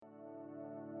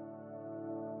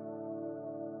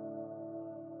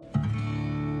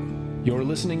You're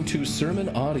listening to sermon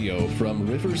audio from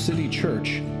River City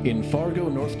Church in Fargo,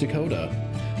 North Dakota.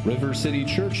 River City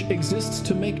Church exists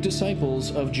to make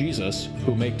disciples of Jesus,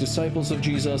 who make disciples of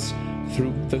Jesus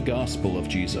through the gospel of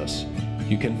Jesus.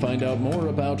 You can find out more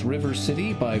about River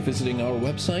City by visiting our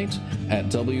website at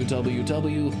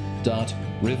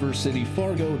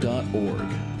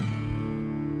www.rivercityfargo.org.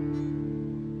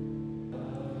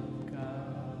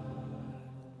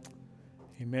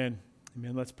 Amen.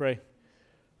 Amen. Let's pray.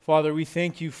 Father, we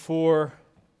thank you for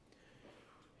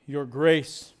your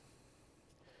grace,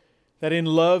 that in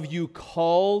love you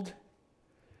called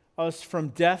us from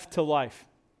death to life,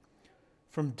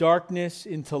 from darkness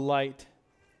into light.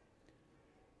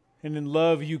 And in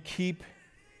love you keep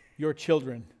your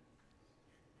children.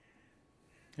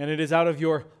 And it is out of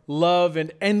your love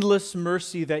and endless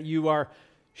mercy that you are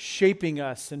shaping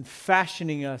us and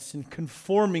fashioning us and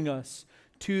conforming us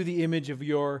to the image of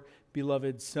your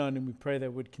beloved Son, and we pray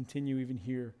that would continue even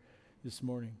here this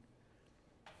morning.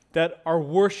 That our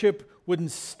worship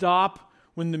wouldn't stop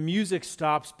when the music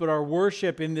stops, but our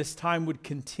worship in this time would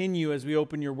continue as we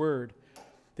open your word.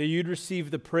 That you'd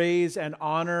receive the praise and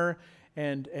honor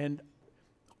and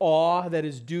awe that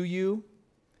is due you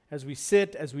as we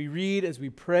sit, as we read, as we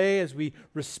pray, as we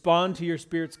respond to your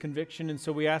Spirit's conviction. And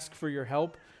so we ask for your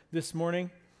help this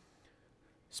morning.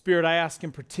 Spirit, I ask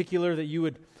in particular that you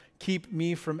would keep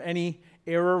me from any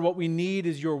error. What we need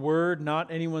is your word,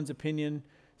 not anyone's opinion,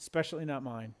 especially not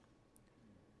mine.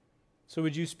 So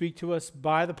would you speak to us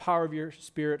by the power of your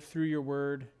Spirit through your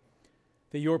word,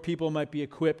 that your people might be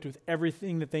equipped with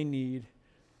everything that they need,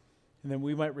 and then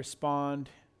we might respond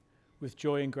with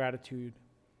joy and gratitude.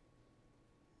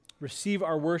 Receive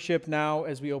our worship now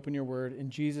as we open your word. In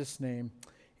Jesus' name,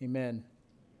 amen.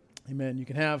 Amen. You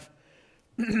can have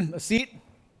a seat.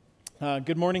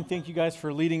 Good morning. Thank you guys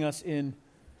for leading us in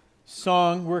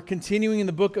song. We're continuing in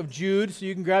the book of Jude, so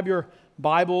you can grab your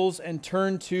Bibles and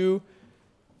turn to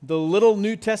the little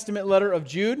New Testament letter of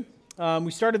Jude. We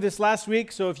started this last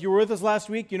week, so if you were with us last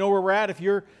week, you know where we're at. If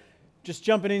you're just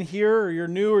jumping in here, or you're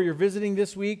new, or you're visiting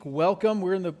this week, welcome.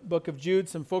 We're in the book of Jude.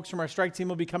 Some folks from our strike team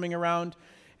will be coming around,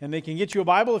 and they can get you a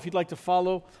Bible if you'd like to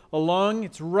follow along.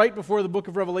 It's right before the book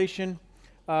of Revelation,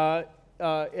 at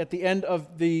the end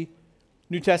of the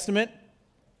New Testament.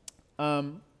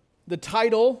 The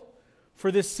title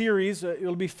for this series,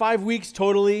 it'll be 5 weeks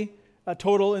total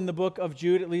in the book of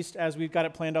Jude, at least as we've got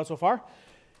it planned out so far.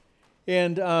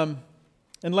 And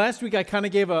last week I kind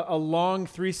of gave a long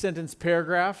 3-sentence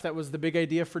paragraph. That was the big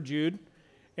idea for Jude,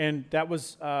 and that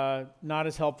was not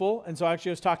as helpful. And so actually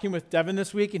I was talking with Devin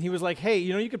this week, and he was like, hey,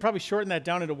 you could probably shorten that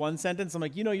down into 1 sentence. I'm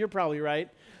like, you're probably right.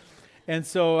 And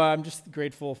so I'm just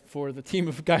grateful for the team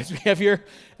of guys we have here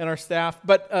and our staff.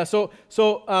 But so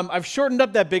I've shortened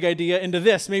up that big idea into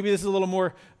this. Maybe this is a little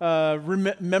more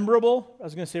memorable. I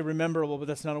was going to say rememberable, but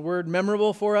that's not a word.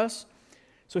 Memorable for us.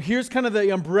 So here's kind of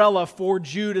the umbrella for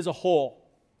Jude as a whole.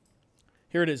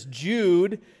 Here it is.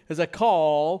 Jude is a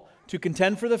call to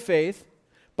contend for the faith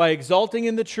by exalting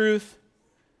in the truth,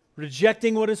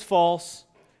 rejecting what is false,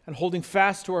 and holding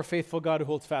fast to our faithful God who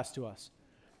holds fast to us.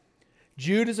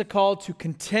 Jude is a call to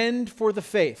contend for the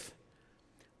faith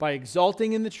by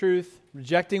exalting in the truth,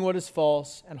 rejecting what is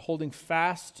false, and holding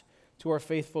fast to our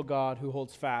faithful God who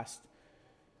holds fast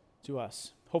to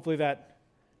us. Hopefully that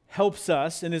helps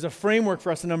us and is a framework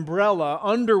for us, an umbrella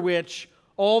under which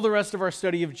all the rest of our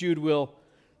study of Jude will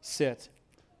sit.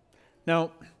 Now,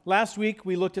 last week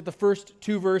we looked at the first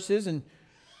 2 verses, and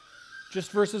just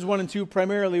verses 1 and 2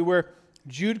 primarily, where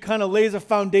Jude kind of lays a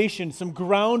foundation, some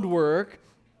groundwork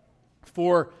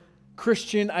for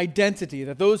Christian identity,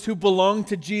 that those who belong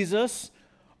to Jesus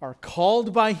are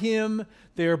called by him,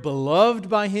 they are beloved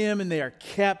by him, and they are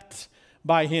kept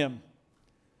by him.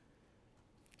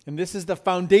 And this is the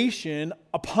foundation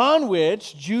upon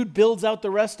which Jude builds out the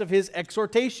rest of his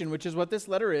exhortation, which is what this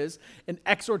letter is, an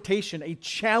exhortation, a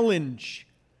challenge,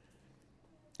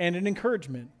 and an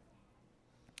encouragement.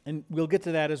 And we'll get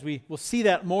to that as we'll see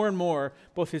that more and more,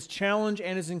 both his challenge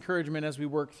and his encouragement as we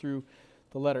work through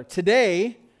the letter.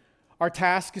 Today, our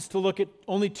task is to look at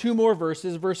only 2 more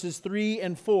verses, verses 3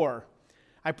 and 4.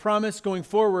 I promise going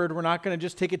forward, we're not going to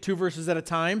just take it 2 verses at a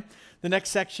time. The next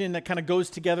section that kind of goes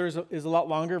together is a lot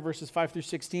longer, verses 5 through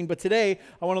 16. But today,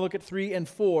 I want to look at 3 and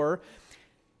 4.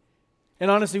 And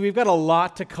honestly, we've got a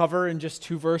lot to cover in just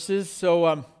 2 verses.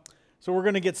 So we're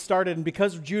going to get started. And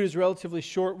because Jude is relatively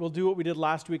short, we'll do what we did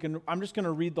last week. And I'm just going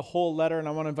to read the whole letter, and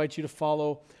I want to invite you to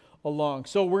follow along.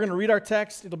 So we're going to read our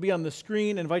text. It'll be on the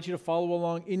screen. I invite you to follow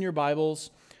along in your Bibles.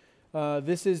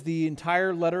 This is the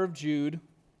entire letter of Jude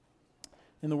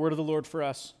in the word of the Lord for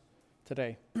us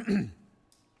today.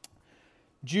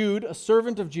 Jude, a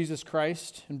servant of Jesus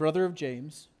Christ and brother of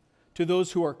James, to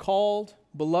those who are called,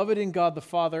 beloved in God the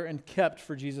Father, and kept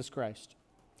for Jesus Christ.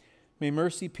 May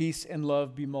mercy, peace, and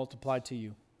love be multiplied to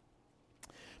you.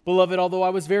 Beloved, although I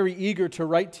was very eager to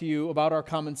write to you about our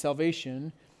common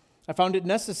salvation, I found it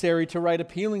necessary to write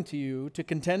appealing to you to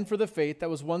contend for the faith that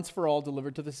was once for all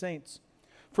delivered to the saints.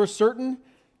 For certain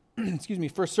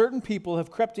people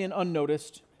have crept in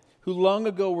unnoticed, who long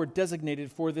ago were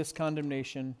designated for this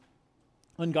condemnation,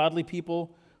 ungodly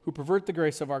people who pervert the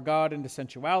grace of our God into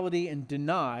sensuality and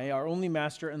deny our only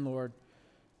Master and Lord,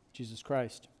 Jesus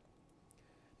Christ.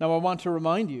 Now I want to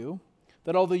remind you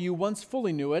that although you once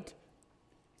fully knew it,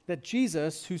 that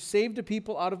Jesus, who saved a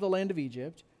people out of the land of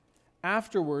Egypt,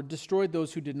 afterward destroyed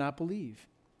those who did not believe.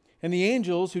 And the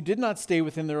angels who did not stay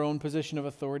within their own position of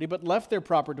authority, but left their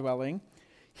proper dwelling,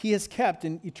 he has kept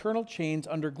in eternal chains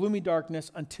under gloomy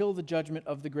darkness until the judgment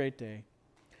of the great day.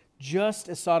 Just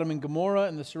as Sodom and Gomorrah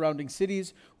and the surrounding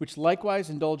cities, which likewise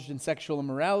indulged in sexual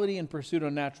immorality and pursued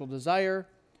unnatural desire,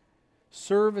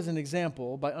 serve as an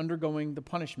example by undergoing a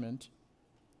punishment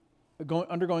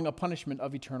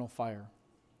of eternal fire.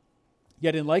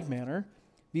 Yet in like manner,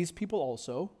 these people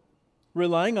also,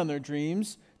 relying on their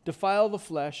dreams, defile the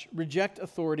flesh, reject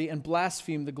authority, and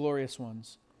blaspheme the glorious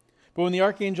ones. But when the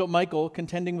archangel Michael,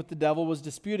 contending with the devil, was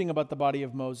disputing about the body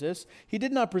of Moses, he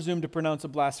did not presume to pronounce a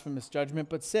blasphemous judgment,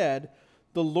 but said,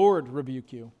 "The Lord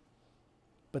rebuke you."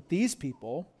 But these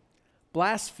people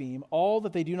blaspheme all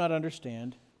that they do not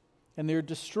understand, and they are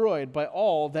destroyed by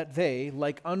all that they,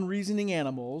 like unreasoning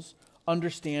animals,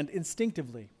 understand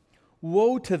instinctively.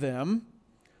 Woe to them,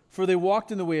 for they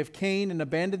walked in the way of Cain and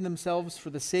abandoned themselves for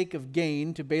the sake of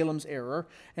gain to Balaam's error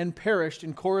and perished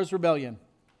in Korah's rebellion.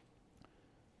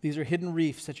 These are hidden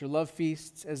reefs at your love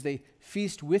feasts as they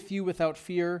feast with you without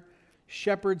fear,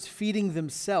 shepherds feeding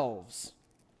themselves,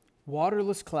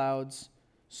 waterless clouds,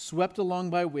 swept along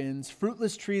by winds,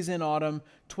 fruitless trees in autumn,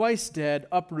 twice dead,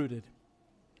 uprooted.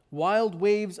 Wild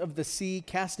waves of the sea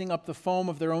casting up the foam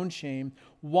of their own shame,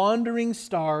 wandering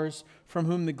stars from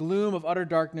whom the gloom of utter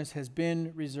darkness has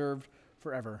been reserved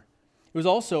forever. It was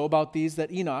also about these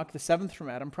that Enoch, the seventh from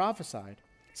Adam, prophesied,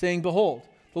 saying, "Behold,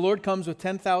 the Lord comes with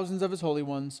 10,000s of his holy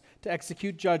ones to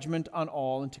execute judgment on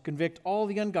all and to convict all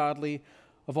the ungodly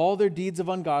of all their deeds of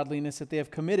ungodliness that they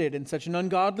have committed in such an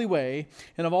ungodly way,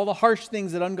 and of all the harsh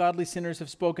things that ungodly sinners have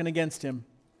spoken against him.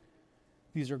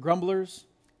 These are grumblers,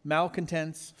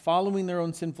 malcontents, following their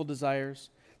own sinful desires.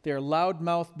 They are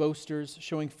loud-mouthed boasters,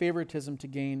 showing favoritism to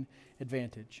gain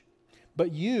advantage.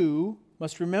 But you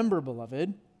must remember,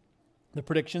 beloved, the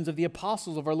predictions of the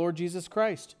apostles of our Lord Jesus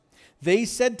Christ. They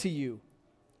said to you,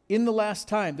 in the last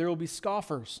time there will be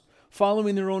scoffers,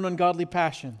 following their own ungodly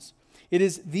passions. It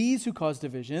is these who cause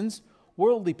divisions,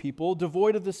 worldly people,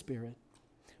 devoid of the Spirit.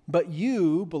 But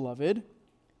you, beloved,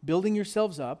 building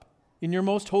yourselves up in your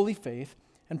most holy faith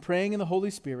and praying in the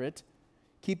Holy Spirit,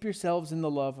 keep yourselves in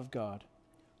the love of God,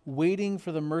 waiting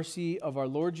for the mercy of our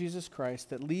Lord Jesus Christ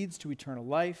that leads to eternal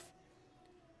life,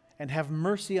 and have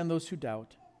mercy on those who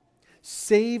doubt.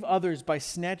 Save others by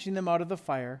snatching them out of the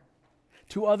fire.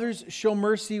 To others show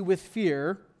mercy with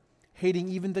fear, hating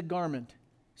even the garment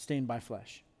stained by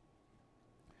flesh.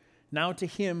 Now to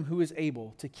him who is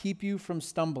able to keep you from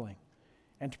stumbling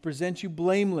and to present you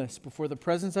blameless before the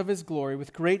presence of his glory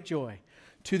with great joy,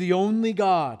 to the only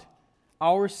God,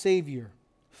 our Savior,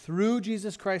 through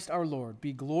Jesus Christ our Lord,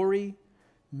 be glory,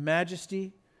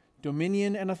 majesty,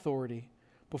 dominion, and authority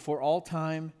before all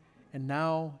time and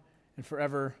now and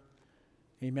forever.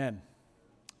 Amen.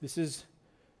 This is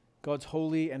God's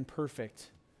holy and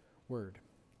perfect word.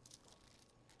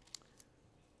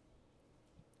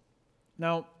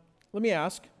 Now, let me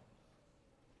ask,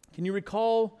 can you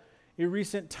recall a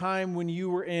recent time when you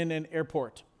were in an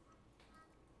airport?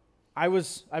 I've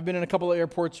been in a couple of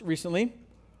airports recently,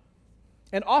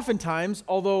 and oftentimes,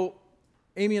 although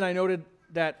Amy and I noted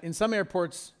that in some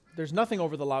airports there's nothing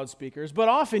over the loudspeakers, but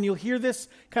often you'll hear this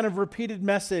kind of repeated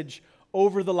message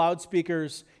over the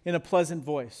loudspeakers in a pleasant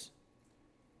voice.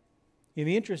 In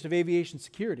the interest of aviation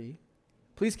security,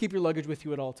 please keep your luggage with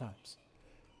you at all times.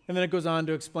 And then it goes on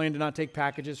to explain to not take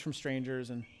packages from strangers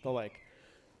and the like.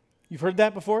 You've heard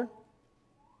that before?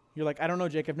 You're like, I don't know,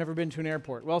 Jake, I've never been to an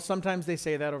airport. Well, sometimes they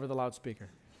say that over the loudspeaker,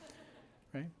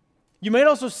 right? You might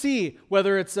also see,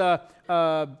 whether it's at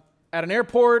an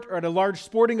airport or at a large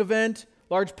sporting event,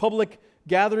 large public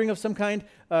gathering of some kind,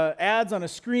 ads on a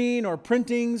screen or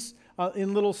printings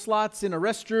in little slots in a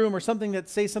restroom or something that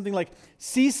say something like,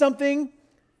 see something,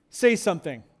 say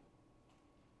something.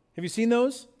 Have you seen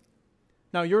those?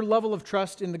 Now, your level of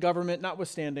trust in the government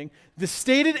notwithstanding, the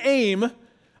stated aim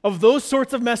of those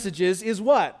sorts of messages is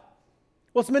what?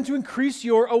 Well, it's meant to increase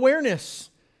your awareness,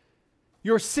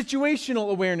 your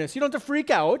situational awareness. You don't have to freak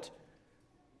out.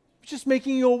 It's just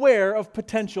making you aware of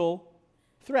potential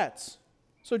threats.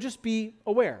 So just be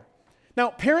aware. Now,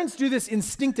 parents do this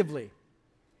instinctively.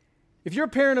 If you're a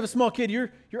parent of a small kid,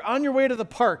 you're on your way to the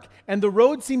park, and the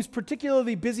road seems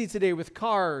particularly busy today with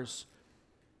cars.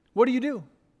 What do?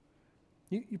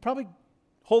 You probably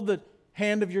hold the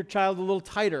hand of your child a little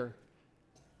tighter,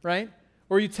 right?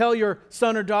 Or you tell your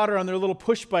son or daughter on their little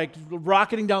push bike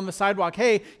rocketing down the sidewalk,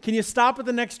 hey, can you stop at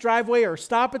the next driveway or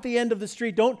stop at the end of the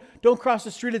street? Don't cross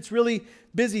the street. It's really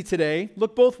busy today.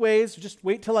 Look both ways. Just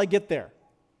wait till I get there.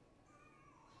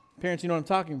 Parents, you know what I'm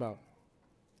talking about.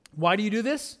 Why do you do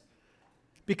this?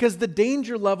 Because the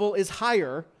danger level is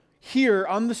higher here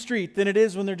on the street than it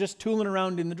is when they're just tooling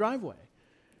around in the driveway.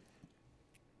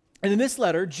 And in this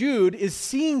letter, Jude is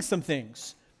seeing some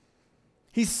things.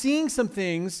 He's seeing some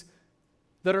things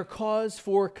that are cause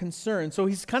for concern. So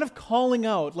he's kind of calling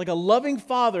out, like a loving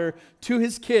father to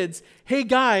his kids, hey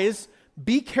guys,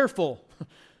 be careful.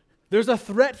 There's a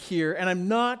threat here, and I'm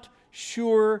not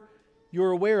sure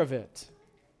you're aware of it.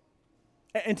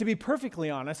 And to be perfectly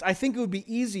honest, I think it would be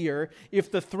easier if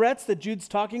the threats that Jude's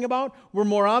talking about were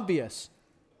more obvious.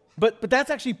 But that's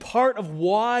actually part of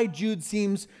why Jude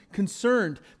seems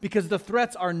concerned, because the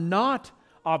threats are not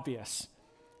obvious.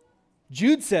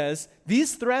 Jude says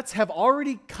these threats have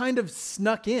already kind of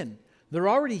snuck in. They're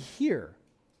already here.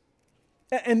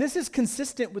 And this is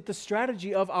consistent with the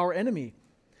strategy of our enemy.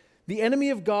 The enemy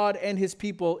of God and his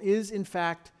people is, in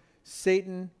fact,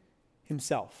 Satan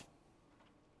himself.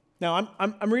 Now,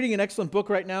 I'm reading an excellent book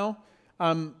right now,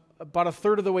 about a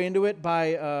third of the way into it,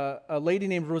 by a lady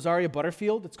named Rosaria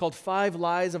Butterfield. It's called 5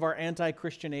 Lies of Our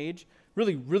Anti-Christian Age.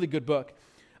 Really, really good book.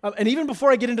 And even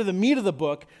before I get into the meat of the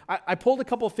book, I pulled a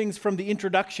couple of things from the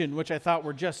introduction, which I thought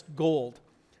were just gold.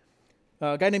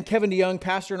 A guy named Kevin DeYoung,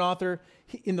 pastor and author,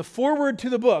 in the foreword to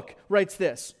the book, writes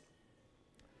this.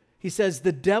 He says,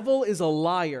 "The devil is a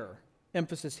liar,"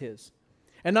 emphasis his,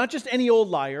 "and not just any old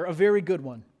liar, a very good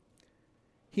one.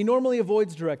 He normally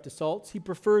avoids direct assaults. He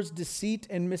prefers deceit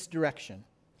and misdirection.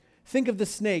 Think of the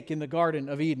snake in the Garden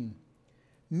of Eden,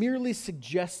 merely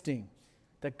suggesting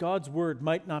that God's word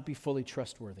might not be fully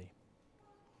trustworthy.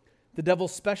 The devil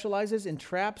specializes in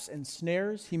traps and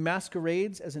snares. He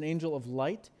masquerades as an angel of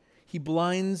light. He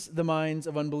blinds the minds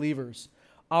of unbelievers.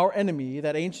 Our enemy,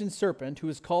 that ancient serpent who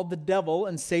is called the devil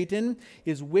and Satan,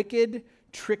 is wicked,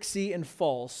 tricksy, and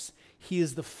false. He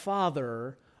is the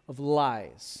father of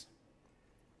lies."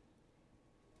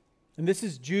 And this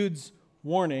is Jude's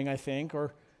warning, I think,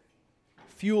 or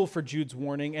fuel for Jude's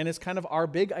warning, and it's kind of our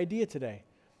big idea today.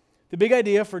 The big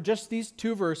idea for just these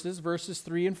 2 verses, verses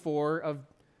 3 and 4 of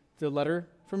the letter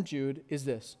from Jude, is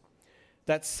this: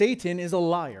 that Satan is a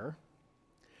liar,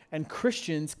 and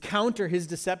Christians counter his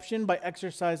deception by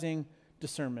exercising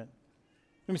discernment.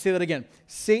 Let me say that again.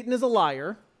 Satan is a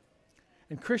liar,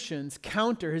 and Christians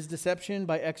counter his deception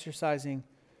by exercising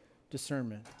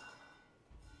discernment.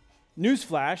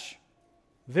 Newsflash,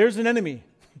 there's an enemy.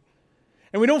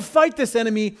 And we don't fight this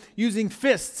enemy using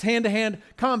fists, hand-to-hand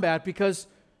combat, because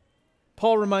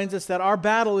Paul reminds us that our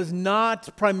battle is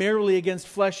not primarily against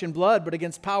flesh and blood, but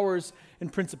against powers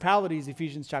and principalities,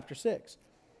 Ephesians chapter 6.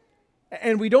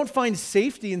 And we don't find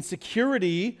safety and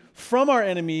security from our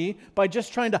enemy by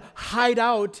just trying to hide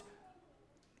out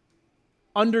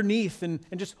underneath and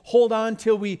just hold on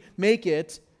till we make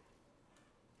it.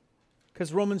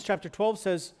 Because Romans chapter 12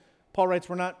 says, Paul writes,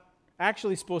 we're not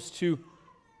actually supposed to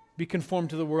be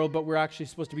conformed to the world, but we're actually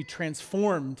supposed to be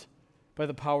transformed by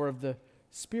the power of the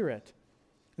Spirit.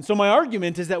 And so my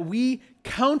argument is that we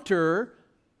counter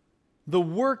the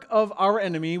work of our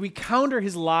enemy, we counter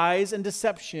his lies and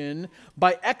deception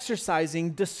by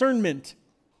exercising discernment.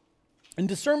 And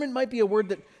discernment might be a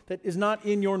word that is not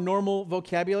in your normal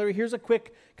vocabulary. Here's a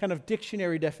quick kind of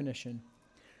dictionary definition.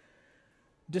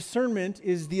 Discernment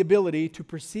is the ability to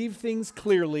perceive things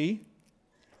clearly,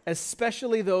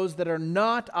 especially those that are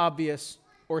not obvious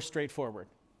or straightforward.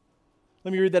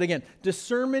 Let me read that again.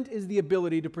 Discernment is the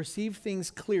ability to perceive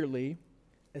things clearly,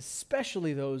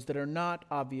 especially those that are not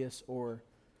obvious or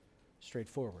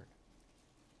straightforward.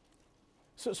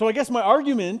 So I guess my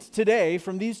argument today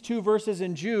from these 2 verses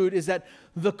in Jude is that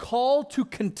the call to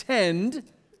contend,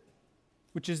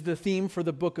 which is the theme for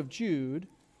the book of Jude,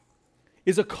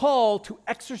 is a call to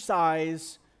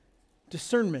exercise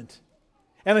discernment.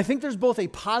 And I think there's both a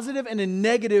positive and a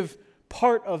negative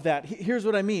part of that. Here's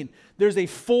what I mean. There's a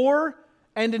for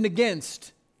and an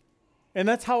against. And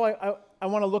that's how I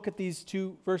want to look at these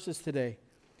 2 verses today.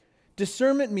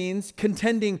 Discernment means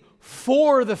contending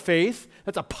for the faith.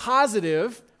 That's a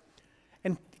positive.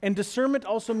 And And discernment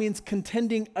also means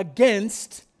contending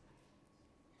against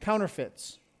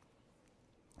counterfeits.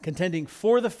 Contending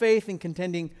for the faith and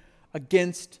contending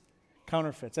against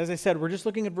counterfeits. As I said, we're just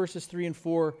looking at verses 3 and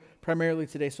 4 primarily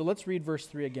today. So let's read verse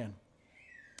 3 again.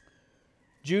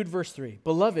 Jude, verse 3.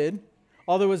 Beloved,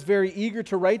 although I was very eager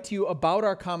to write to you about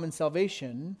our common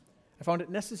salvation, I found it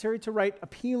necessary to write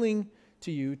appealing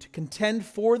to you to contend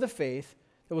for the faith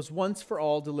that was once for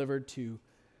all delivered to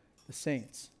the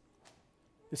saints.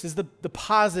 This is the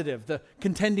positive, the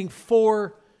contending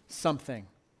for something.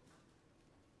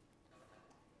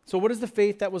 So what is the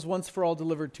faith that was once for all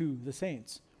delivered to the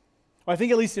saints? Well, I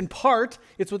think at least in part,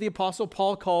 it's what the Apostle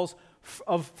Paul calls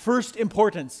of first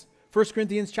importance. 1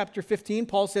 Corinthians chapter 15,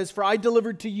 Paul says, "For I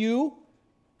delivered to you,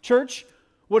 church,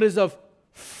 what is of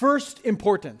first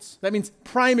importance." That means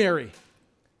primary.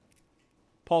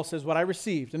 Paul says, what I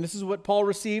received. And this is what Paul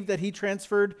received that he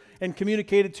transferred and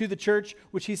communicated to the church,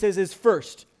 which he says is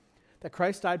first. That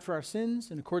Christ died for our sins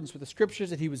in accordance with the Scriptures,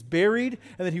 that he was buried,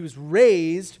 and that he was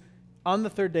raised on the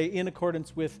third day in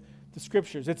accordance with the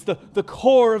Scriptures. It's the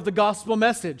core of the gospel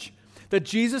message. That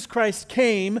Jesus Christ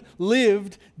came,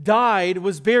 lived, died,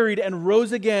 was buried, and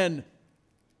rose again,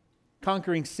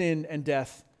 conquering sin and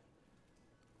death.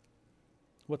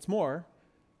 What's more,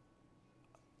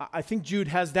 I think Jude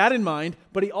has that in mind,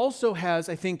 but he also has,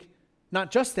 I think, not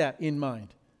just that in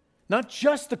mind. Not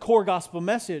just the core gospel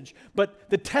message, but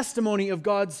the testimony of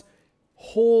God's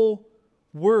whole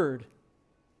word.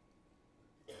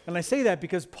 And I say that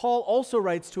because Paul also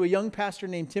writes to a young pastor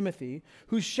named Timothy,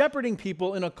 who's shepherding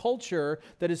people in a culture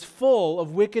that is full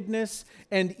of wickedness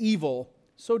and evil,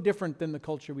 so different than the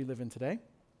culture we live in today.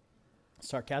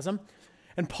 Sarcasm.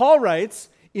 And Paul writes,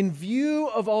 in view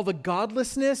of all the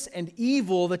godlessness and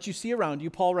evil that you see around you,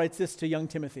 Paul writes this to young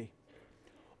Timothy.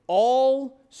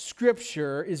 All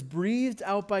Scripture is breathed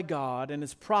out by God and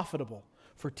is profitable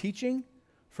for teaching,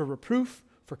 for reproof,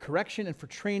 for correction, and for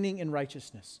training in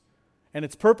righteousness. And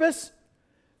its purpose?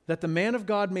 That the man of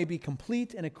God may be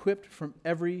complete and equipped from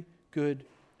every good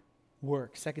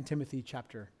work. 2 Timothy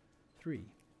chapter 3.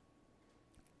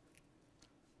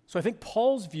 So I think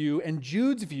Paul's view and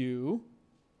Jude's view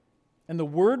and the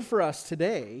word for us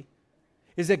today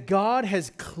is that God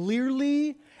has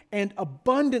clearly and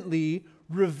abundantly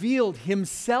revealed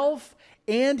himself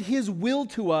and his will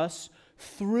to us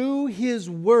through his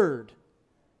word.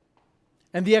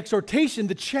 And the exhortation,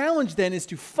 the challenge then is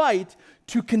to fight,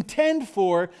 to contend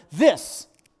for this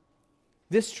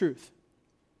truth.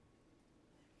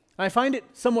 I find it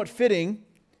somewhat fitting,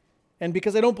 and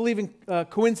because I don't believe in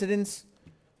coincidence,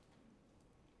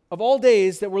 of all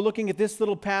days that we're looking at this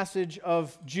little passage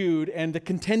of Jude and the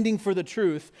contending for the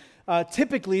truth,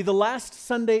 typically the last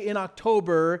Sunday in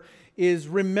October is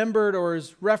remembered or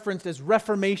is referenced as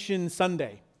Reformation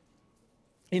Sunday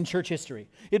in church history.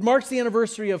 It marks the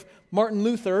anniversary of Martin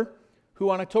Luther, who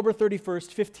on October 31st,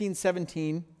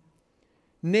 1517,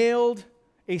 nailed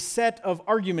a set of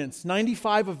arguments,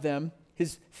 95 of them,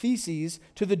 his theses,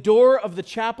 to the door of the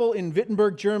chapel in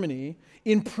Wittenberg, Germany,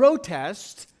 in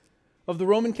protest of the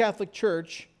Roman Catholic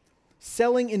Church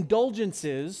selling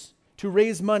indulgences to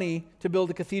raise money to build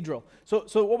a cathedral. So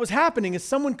what was happening is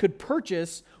someone could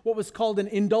purchase what was called an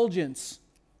indulgence.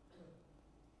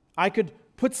 I could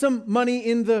put some money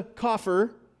in the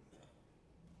coffer,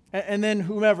 and then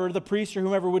whomever, the priest or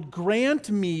whomever, would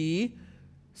grant me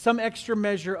some extra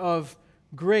measure of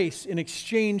grace in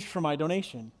exchange for my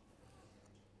donation.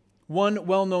 One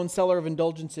well-known seller of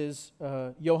indulgences,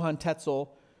 Johann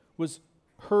Tetzel, was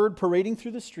heard parading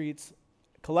through the streets,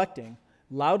 collecting,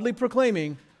 loudly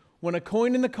proclaiming, "When a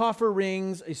coin in the coffer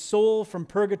rings, a soul from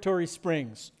purgatory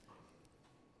springs."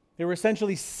 They were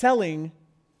essentially selling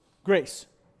grace.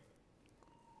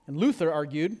 And Luther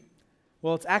argued,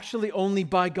 well, it's actually only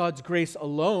by God's grace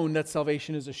alone that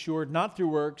salvation is assured, not through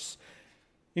works,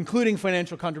 including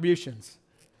financial contributions.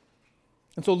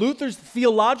 And so Luther's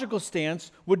theological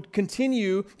stance would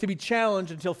continue to be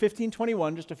challenged until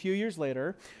 1521, just a few years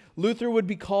later. Luther would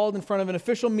be called in front of an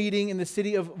official meeting in the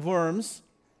city of Worms.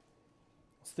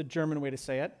 It's the German way to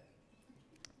say it.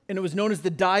 And it was known as the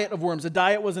Diet of Worms. A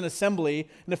diet was an assembly,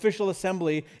 an official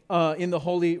assembly in the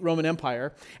Holy Roman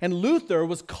Empire. And Luther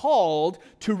was called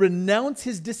to renounce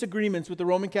his disagreements with the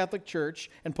Roman Catholic Church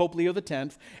and Pope Leo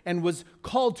X, and was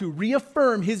called to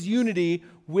reaffirm his unity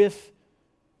with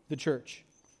the church.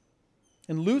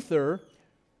 And Luther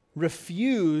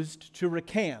refused to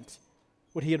recant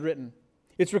what he had written.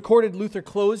 It's recorded Luther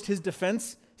closed his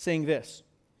defense saying this: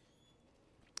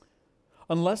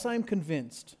 "Unless I am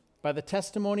convinced by the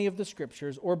testimony of the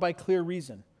Scriptures or by clear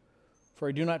reason, for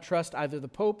I do not trust either in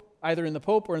the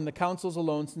Pope or in the councils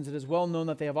alone, since it is well known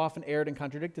that they have often erred and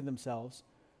contradicted themselves,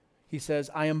 He says,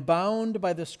 I am bound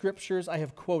by the scriptures I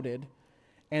have quoted,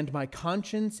 and my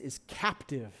conscience is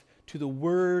captive to the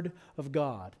word of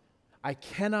God. I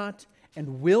cannot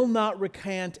and will not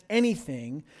recant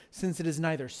anything, since it is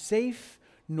neither safe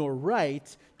nor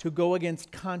right to go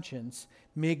against conscience.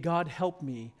 May God help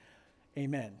me.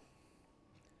 Amen.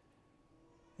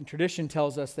 And tradition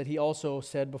tells us that he also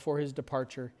said before his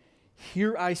departure,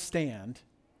 here I stand,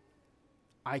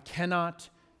 I cannot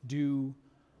do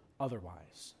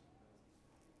otherwise.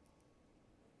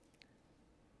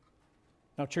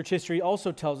 Now, church history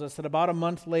also tells us that about a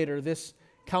month later, this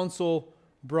council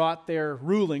brought their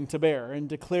ruling to bear and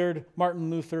declared Martin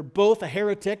Luther both a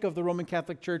heretic of the Roman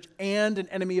Catholic Church and an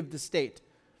enemy of the state,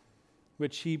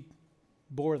 which he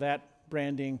bore that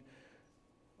branding,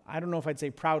 I don't know if I'd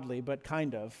say proudly, but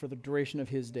kind of, for the duration of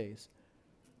his days.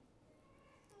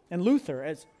 And Luther,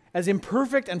 as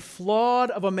imperfect and flawed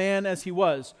of a man as he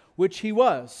was, which he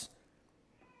was,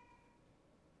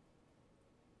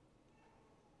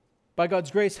 by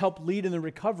God's grace, helped lead in the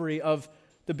recovery of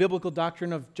the biblical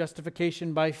doctrine of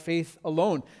justification by faith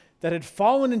alone that had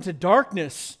fallen into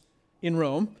darkness in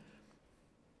Rome,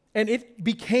 and it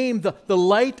became the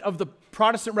light of the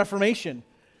Protestant Reformation.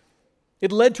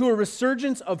 It led to a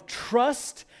resurgence of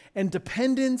trust and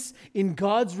dependence in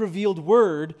God's revealed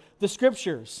word, the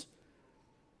Scriptures.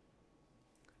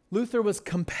 Luther was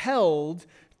compelled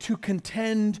to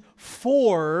contend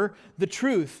for the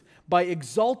truth by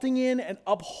exalting in and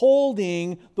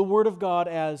upholding the Word of God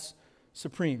as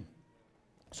supreme.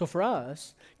 So for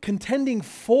us, contending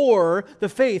for the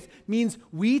faith means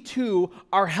we too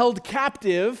are held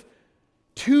captive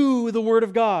to the Word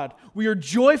of God. We are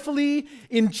joyfully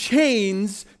in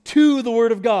chains to the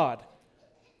Word of God.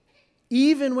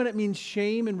 Even when it means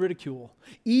shame and ridicule,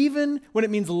 even when it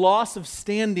means loss of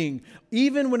standing,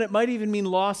 even when it might even mean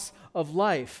loss of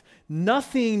life.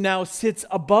 Nothing now sits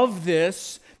above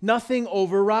this. Nothing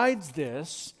overrides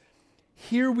this.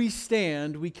 Here we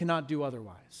stand, we cannot do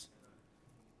otherwise.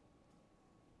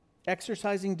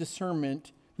 Exercising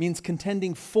discernment means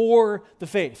contending for the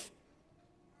faith.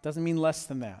 Doesn't mean less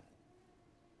than that.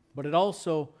 But it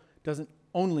also doesn't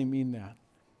only mean that.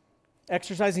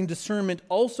 Exercising discernment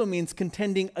also means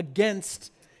contending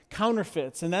against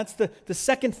counterfeits. And that's the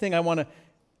second thing I want to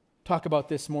talk about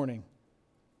this morning.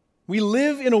 We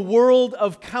live in a world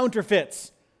of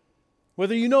counterfeits.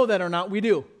 Whether you know that or not, we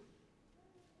do.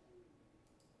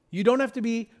 You don't have to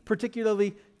be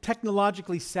particularly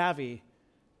technologically savvy,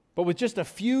 but with just a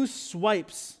few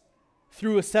swipes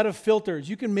through a set of filters,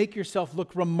 you can make yourself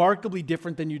look remarkably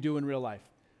different than you do in real life.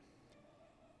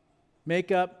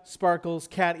 Makeup, sparkles,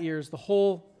 cat ears, the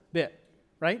whole bit,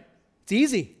 right? It's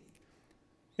easy.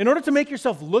 In order to make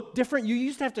yourself look different, you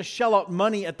used to have to shell out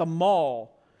money at the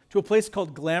mall to a place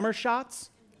called Glamour Shots,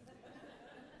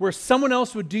 where someone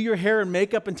else would do your hair and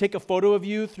makeup and take a photo of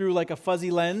you through like a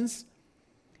fuzzy lens.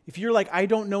 If you're like, I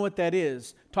don't know what that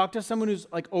is, talk to someone who's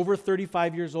like over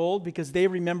 35 years old because they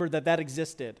remember that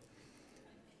existed.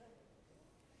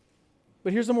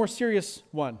 But here's a more serious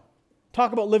one.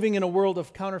 Talk about living in a world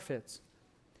of counterfeits.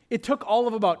 It took all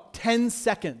of about 10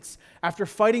 seconds after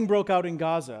fighting broke out in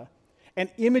Gaza, and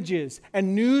images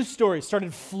and news stories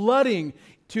started flooding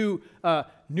to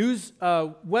news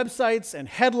websites and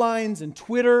headlines and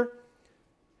Twitter.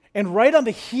 And right on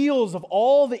the heels of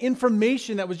all the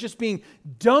information that was just being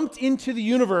dumped into the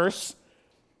universe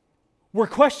were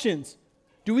questions.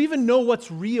 Do we even know what's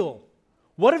real?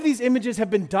 What if these images have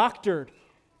been doctored?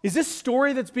 Is this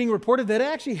story that's being reported that it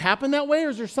actually happened that way, or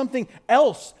is there something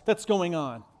else that's going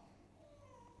on?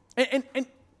 And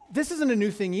this isn't a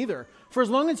new thing either. For as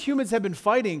long as humans have been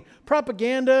fighting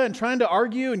propaganda and trying to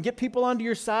argue and get people onto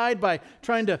your side by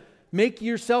trying to make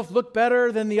yourself look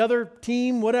better than the other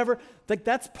team, whatever, like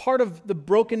that's part of the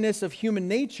brokenness of human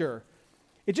nature.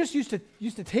 It just used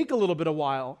to take a little bit of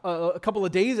while, a couple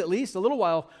of days at least, a little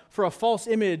while for a false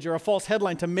image or a false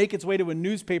headline to make its way to a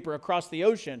newspaper across the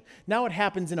ocean. Now it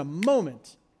happens in a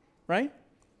moment, right?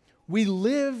 We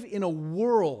live in a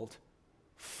world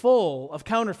full of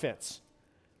counterfeits.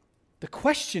 The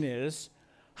question is,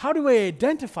 how do I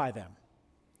identify them?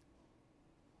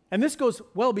 And this goes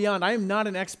well beyond, I am not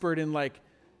an expert in like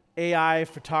AI,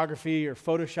 photography, or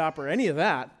Photoshop, or any of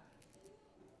that.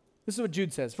 This is what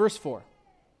Jude says, verse 4.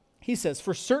 He says,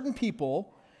 for certain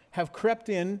people have crept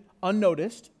in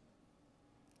unnoticed,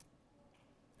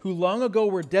 who long ago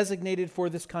were designated for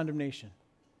this condemnation.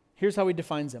 Here's how he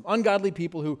defines them. Ungodly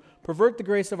people who pervert the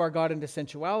grace of our God into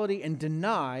sensuality and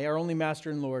deny our only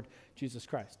Master and Lord, Jesus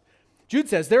Christ. Jude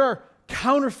says there are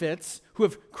counterfeits who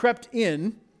have crept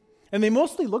in, and they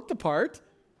mostly look the part,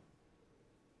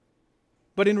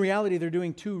 but in reality they're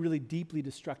doing two really deeply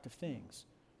destructive things.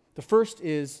 The first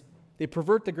is they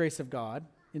pervert the grace of God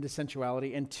into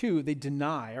sensuality, and two, they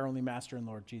deny our only Master and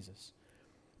Lord Jesus.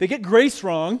 They get grace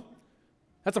wrong.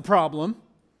 That's a problem.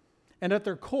 And at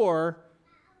their core,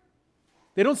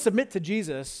 they don't submit to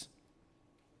Jesus.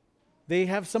 They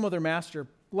have some other master,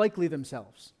 likely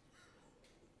themselves.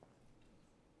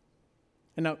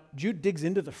 And now Jude digs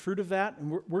into the fruit of that,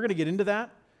 and we're going to get into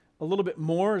that a little bit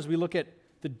more as we look at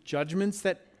the judgments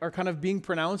that are kind of being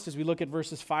pronounced as we look at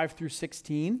verses 5 through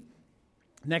 16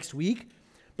 next week.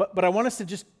 But I want us to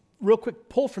just real quick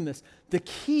pull from this. The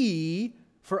key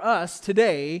for us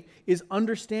today is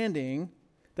understanding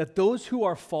that those who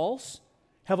are false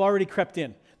have already crept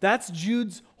in. That's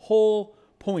Jude's whole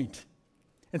point.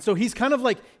 And so he's kind of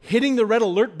like hitting the red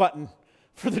alert button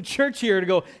for the church here to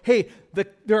go, hey,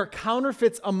 there are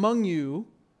counterfeits among you,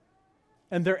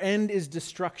 and their end is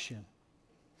destruction.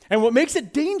 And what makes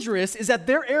it dangerous is that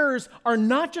their errors are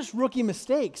not just rookie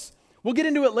mistakes. We'll get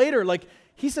into it later. Like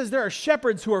he says there are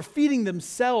shepherds who are feeding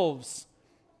themselves.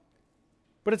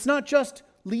 But it's not just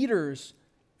leaders,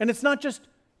 and it's not just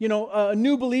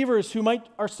new believers who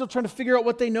are still trying to figure out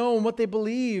what they know and what they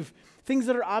believe, things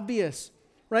that are obvious,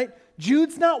 right?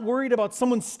 Jude's not worried about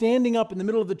someone standing up in the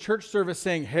middle of the church service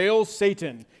saying, "Hail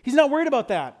Satan." He's not worried about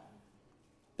that.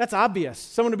 That's obvious.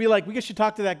 Someone would be like, we should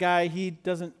talk to that guy.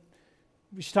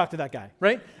 We should talk to that guy,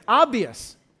 right?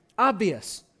 Obvious.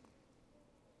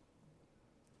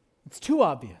 It's too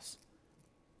obvious.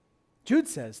 Jude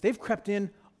says they've crept in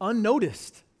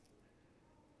unnoticed.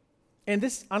 And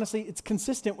this, honestly, it's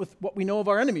consistent with what we know of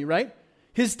our enemy, right?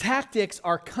 His tactics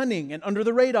are cunning and under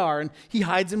the radar, and he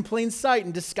hides in plain sight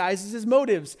and disguises his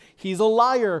motives. He's a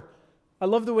liar. I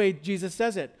love the way Jesus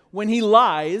says it. When he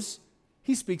lies,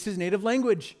 he speaks his native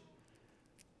language,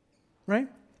 right?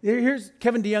 Here's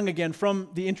Kevin DeYoung again from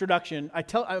the introduction.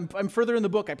 I'm further in the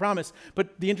book, I promise,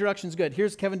 but the introduction's good.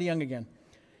 Here's Kevin DeYoung again.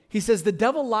 He says, the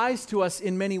devil lies to us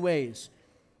in many ways.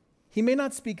 He may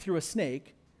not speak through a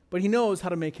snake, but he knows how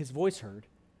to make his voice heard.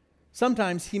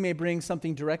 Sometimes he may bring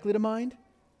something directly to mind,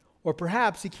 or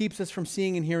perhaps he keeps us from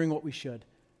seeing and hearing what we should.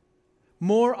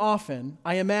 More often,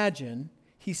 I imagine,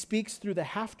 he speaks through the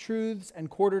half-truths and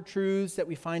quarter-truths that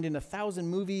we find in 1,000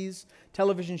 movies,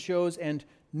 television shows, and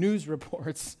news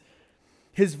reports.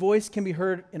 His voice can be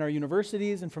heard in our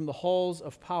universities and from the halls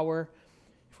of power.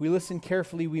 If we listen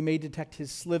carefully, we may detect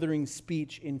his slithering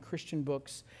speech in Christian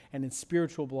books and in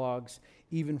spiritual blogs,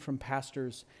 even from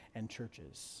pastors and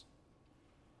churches.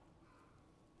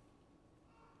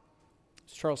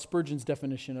 It's Charles Spurgeon's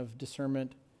definition of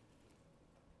discernment.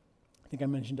 I think I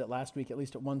mentioned it last week, at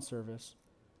least at one service.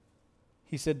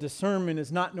 He said, discernment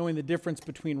is not knowing the difference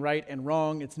between right and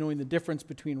wrong. It's knowing the difference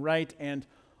between right and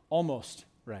almost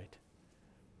right.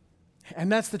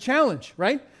 And that's the challenge,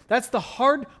 right? That's the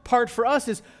hard part for us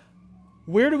is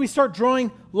where do we start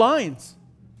drawing lines?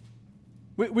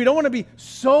 We don't want to be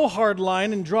so hard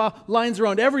line and draw lines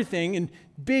around everything and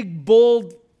big,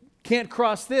 bold, can't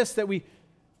cross this, that we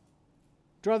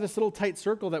draw this little tight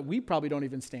circle that we probably don't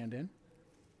even stand in.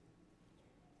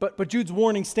 But Jude's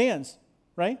warning stands,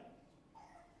 right?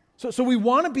 So we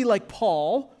want to be like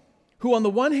Paul, who on the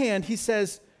one hand, he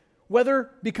says,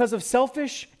 whether because of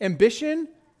selfish ambition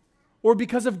or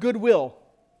because of goodwill,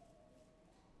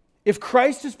 if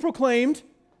Christ is proclaimed,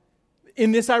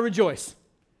 in this I rejoice.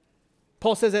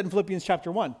 Paul says that in Philippians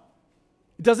chapter 1.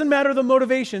 It doesn't matter the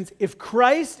motivations. If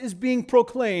Christ is being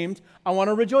proclaimed, I want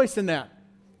to rejoice in that.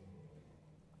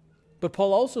 But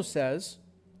Paul also says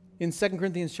in 2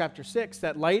 Corinthians chapter 6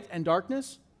 that light and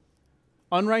darkness,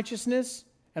 unrighteousness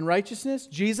and righteousness,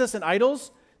 Jesus and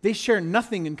idols, they share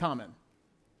nothing in common.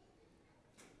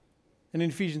 And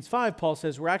in Ephesians 5, Paul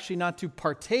says we're actually not to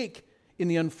partake in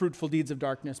the unfruitful deeds of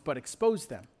darkness, but expose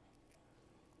them.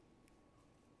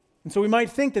 And so we might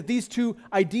think that these two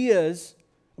ideas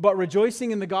about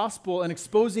rejoicing in the gospel and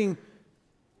exposing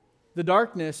the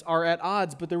darkness are at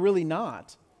odds, but they're really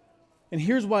not. And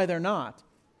here's why they're not.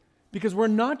 Because we're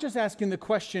not just asking the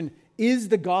question, is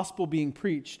the gospel being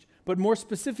preached? But more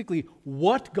specifically,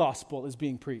 what gospel is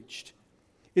being preached?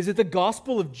 Is it the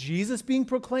gospel of Jesus being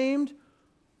proclaimed?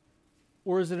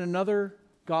 Or is it another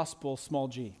gospel, small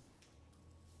g?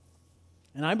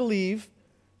 And I believe,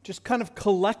 just kind of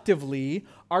collectively,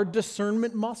 our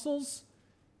discernment muscles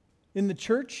in the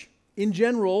church, in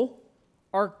general,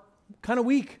 are kind of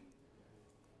weak.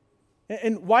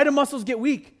 And why do muscles get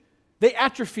weak? They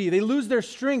atrophy, they lose their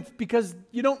strength because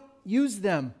you don't use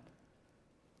them.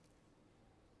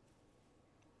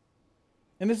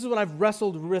 And this is what I've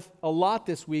wrestled with a lot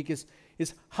this week is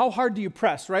how hard do you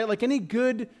press, right? Like any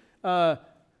good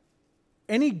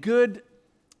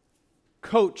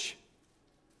coach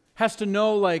has to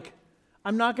know, like,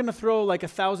 I'm not going to throw like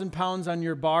 1,000 pounds on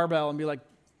your barbell and be like,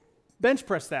 bench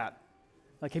press that.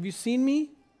 Like, have you seen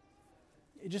me?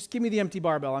 Just give me the empty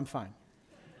barbell, I'm fine.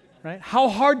 Right? How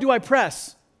hard do I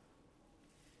press?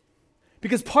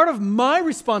 Because part of my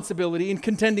responsibility in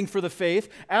contending for the faith,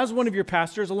 as one of your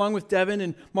pastors, along with Devin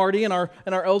and Marty and our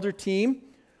elder team,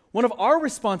 one of our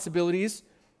responsibilities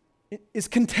is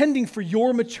contending for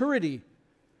your maturity,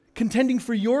 contending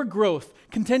for your growth,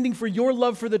 contending for your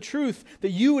love for the truth, that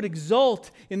you would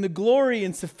exult in the glory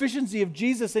and sufficiency of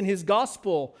Jesus and his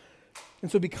gospel.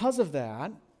 And so because of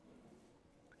that,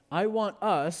 I want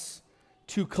us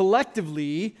to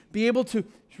collectively be able to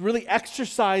really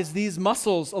exercise these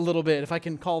muscles a little bit, if I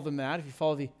can call them that, if you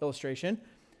follow the illustration,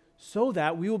 so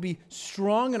that we will be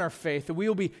strong in our faith, that we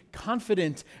will be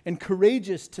confident and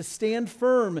courageous to stand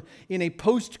firm in a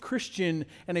post-Christian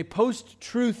and a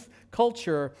post-truth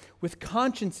culture with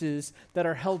consciences that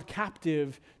are held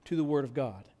captive to the Word of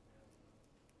God.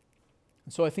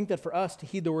 And so I think that for us to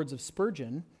heed the words of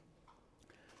Spurgeon,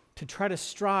 to try to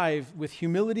strive with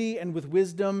humility and with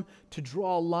wisdom to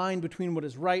draw a line between what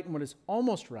is right and what is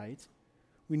almost right,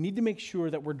 we need to make sure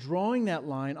that we're drawing that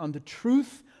line on the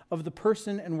truth of the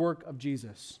person and work of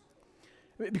Jesus.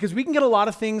 Because we can get a lot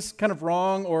of things kind of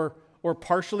wrong or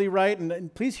partially right,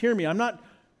 and please hear me, I'm not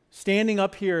standing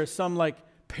up here as some like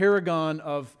paragon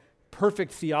of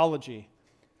perfect theology.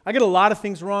 I get a lot of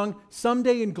things wrong.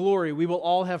 Someday in glory, we will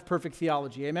all have perfect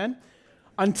theology, amen?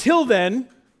 Until then,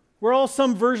 we're all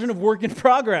some version of work in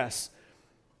progress.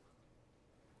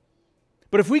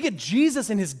 But if we get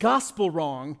Jesus and his gospel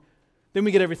wrong, then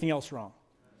we get everything else wrong.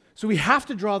 So we have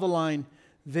to draw the line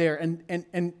there.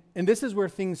 And this is where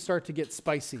things start to get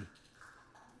spicy.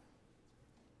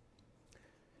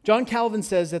 John Calvin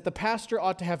says that the pastor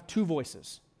ought to have two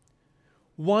voices.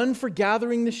 One for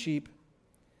gathering the sheep,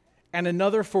 and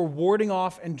another for warding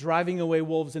off and driving away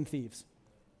wolves and thieves.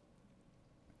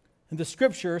 And the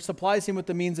Scripture supplies him with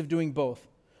the means of doing both.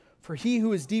 For he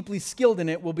who is deeply skilled in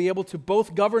it will be able to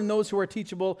both govern those who are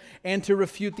teachable and to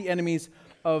refute the enemies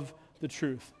of the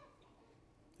truth.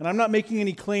 And I'm not making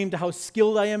any claim to how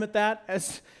skilled I am at that,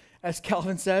 as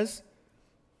Calvin says,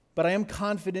 but I am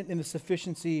confident in the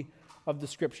sufficiency of the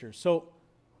Scriptures. So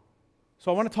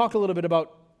I want to talk a little bit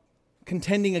about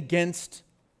contending against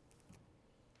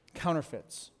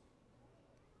counterfeits.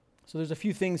 So there's a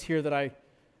few things here that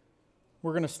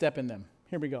we're going to step in them.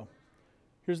 Here we go.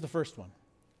 Here's the first one.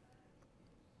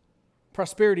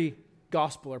 Prosperity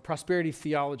gospel or prosperity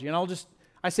theology. And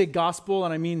I say gospel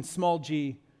and I mean small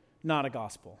g, not a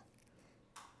gospel.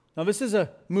 Now this is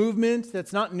a movement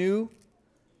that's not new.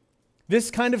 This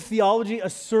kind of theology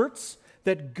asserts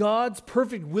that God's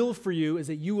perfect will for you is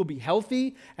that you will be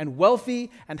healthy and wealthy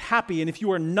and happy. And if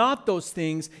you are not those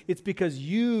things, it's because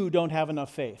you don't have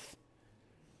enough faith.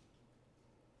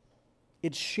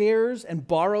 It shares and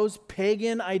borrows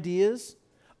pagan ideas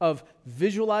of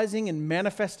visualizing and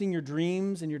manifesting your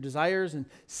dreams and your desires and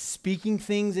speaking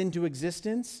things into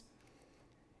existence.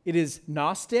 It is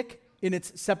Gnostic in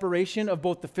its separation of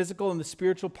both the physical and the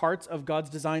spiritual parts of God's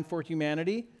design for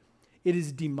humanity. It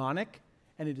is demonic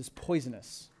and it is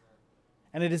poisonous.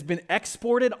 And it has been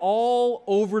exported all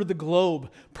over the globe,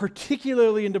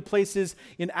 particularly into places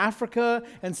in Africa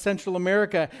and Central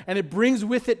America. And it brings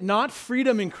with it not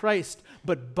freedom in Christ,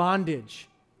 but bondage.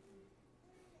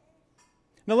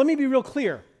 Now let me be real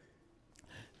clear.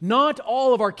 Not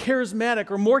all of our charismatic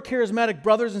or more charismatic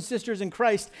brothers and sisters in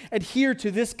Christ adhere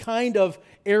to this kind of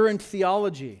errant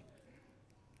theology.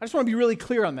 I just want to be really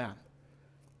clear on that.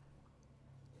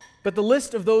 But the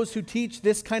list of those who teach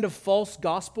this kind of false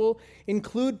gospel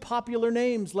include popular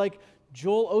names like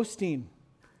Joel Osteen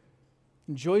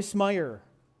and Joyce Meyer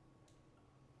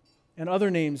and other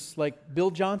names like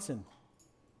Bill Johnson,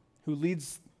 who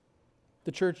leads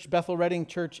the church, Bethel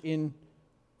Church in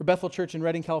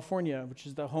Redding, California, which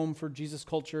is the home for Jesus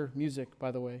culture music, by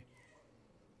the way.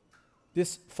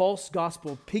 This false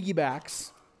gospel piggybacks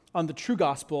on the true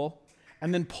gospel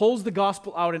and then pulls the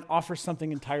gospel out and offers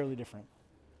something entirely different.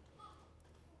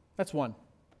 That's one.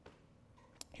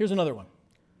 Here's another one.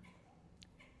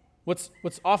 What's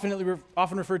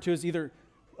often referred to as either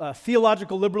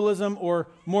theological liberalism or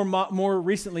more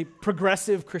recently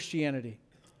progressive Christianity.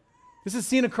 This is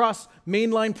seen across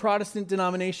mainline Protestant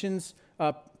denominations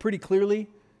pretty clearly.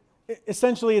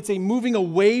 Essentially, it's a moving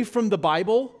away from the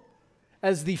Bible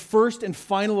as the first and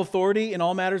final authority in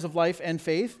all matters of life and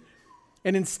faith,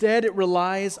 and instead it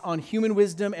relies on human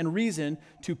wisdom and reason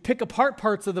to pick apart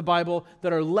parts of the Bible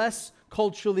that are less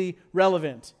culturally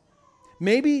relevant.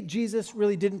 Maybe Jesus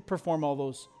really didn't perform all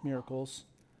those miracles.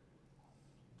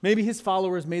 Maybe his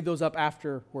followers made those up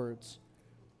afterwards.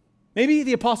 Maybe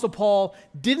the Apostle Paul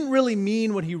didn't really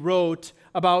mean what he wrote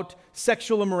about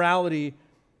sexual immorality,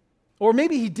 or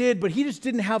maybe he did, but he just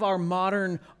didn't have our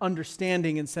modern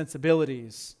understanding and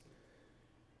sensibilities.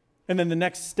 And then the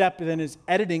next step then is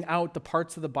editing out the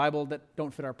parts of the Bible that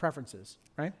don't fit our preferences,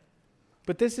 right?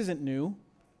 But this isn't new.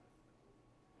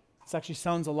 This actually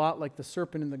sounds a lot like the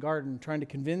serpent in the garden trying to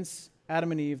convince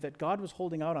Adam and Eve that God was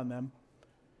holding out on them.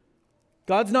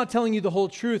 God's not telling you the whole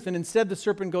truth, and instead the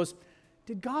serpent goes,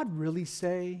 did God really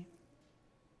say?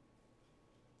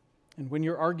 And when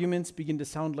your arguments begin to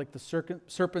sound like the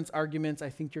serpent's arguments, I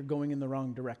think you're going in the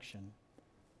wrong direction.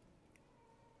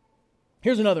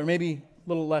 Here's another, maybe a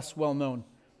little less well-known.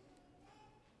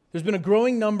 There's been a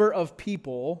growing number of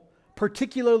people,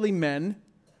 particularly men,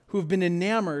 who have been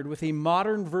enamored with a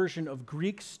modern version of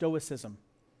Greek Stoicism.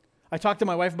 I talked to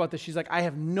my wife about this. She's like, I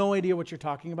have no idea what you're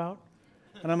talking about.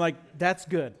 And I'm like, that's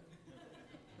good.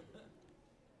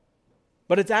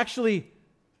 But it's actually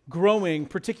growing,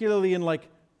 particularly in like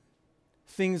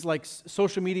things like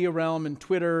social media realm and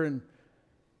Twitter and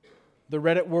the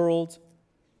Reddit world.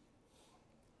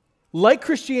 Like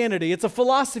Christianity, it's a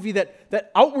philosophy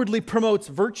that outwardly promotes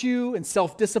virtue and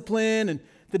self-discipline and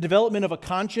the development of a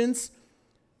conscience.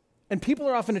 And people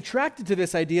are often attracted to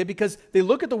this idea because they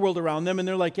look at the world around them and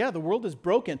they're like, yeah, the world is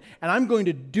broken and I'm going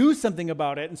to do something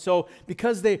about it. And so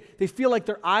because they feel like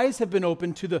their eyes have been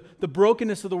opened to the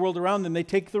brokenness of the world around them, they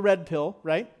take the red pill,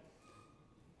 right?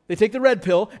 They take the red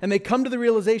pill and they come to the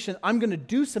realization, I'm going to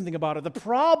do something about it. The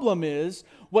problem is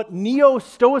what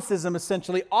neo-Stoicism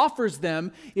essentially offers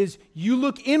them is you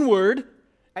look inward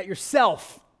at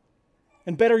yourself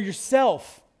and better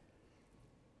yourself.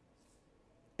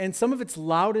 And some of its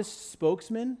loudest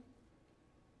spokesmen,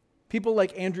 people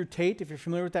like Andrew Tate, if you're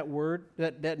familiar with that word,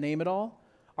 that name at all,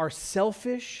 are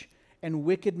selfish and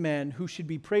wicked men who should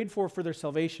be prayed for their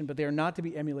salvation, but they are not to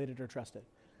be emulated or trusted.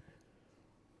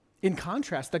 In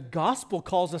contrast, the gospel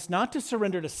calls us not to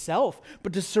surrender to self,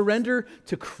 but to surrender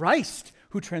to Christ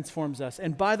who transforms us.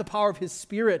 And by the power of his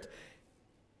Spirit,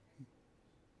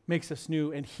 makes us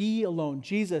new. And he alone,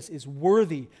 Jesus, is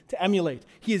worthy to emulate.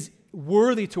 He is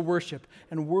worthy to worship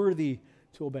and worthy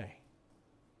to obey.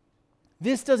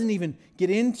 This doesn't even get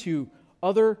into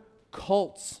other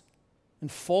cults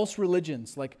and false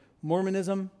religions like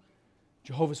Mormonism,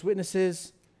 Jehovah's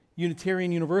Witnesses,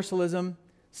 Unitarian Universalism,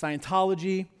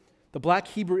 Scientology, the Black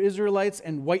Hebrew Israelites,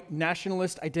 and white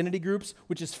nationalist identity groups,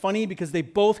 which is funny because they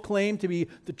both claim to be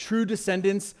the true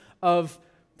descendants of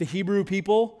the Hebrew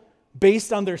people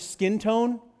based on their skin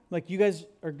tone. Like, you guys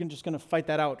are just going to fight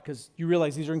that out because you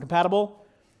realize these are incompatible,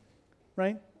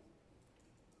 right?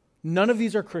 None of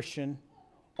these are Christian.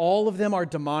 All of them are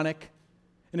demonic.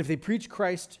 And if they preach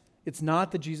Christ, it's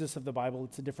not the Jesus of the Bible.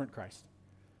 It's a different Christ.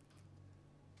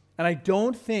 And I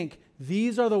don't think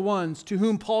these are the ones to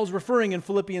whom Paul's referring in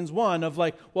Philippians 1 of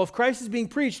like, well, if Christ is being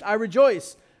preached, I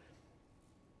rejoice.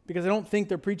 Because I don't think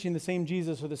they're preaching the same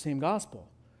Jesus or the same gospel.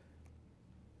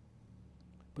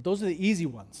 But those are the easy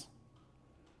ones.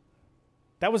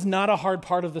 That was not a hard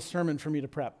part of the sermon for me to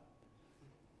prep.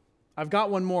 I've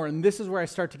got one more, and this is where I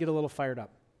start to get a little fired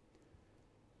up.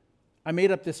 I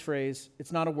made up this phrase.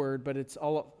 It's not a word, but it's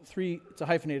a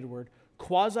hyphenated word.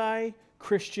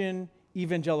 Quasi-Christian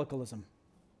evangelicalism.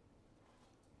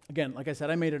 Again, like I said,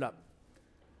 I made it up.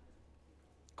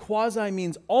 Quasi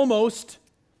means almost,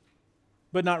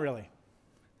 but not really.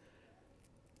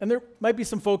 And there might be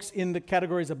some folks in the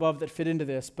categories above that fit into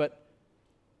this, but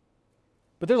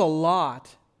there's a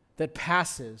lot that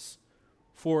passes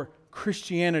for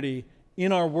Christianity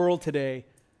in our world today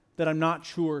that I'm not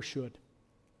sure should.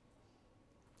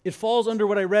 It falls under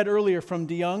what I read earlier from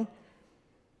DeYoung.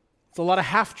 It's a lot of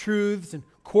half-truths and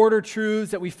quarter-truths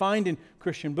that we find in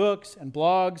Christian books and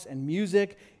blogs and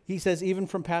music. He says even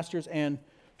from pastors and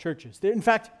churches. In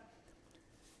fact,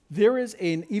 there is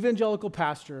an evangelical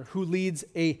pastor who leads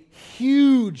a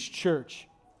huge church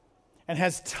and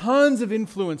has tons of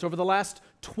influence over the last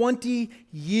 20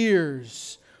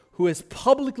 years, who has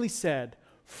publicly said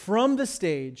from the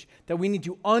stage that we need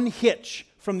to unhitch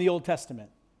from the Old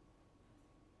Testament.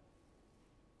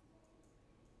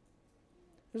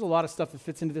 There's a lot of stuff that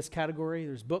fits into this category.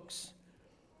 There's books,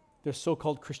 there's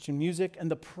so-called Christian music, and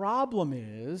the problem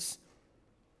is,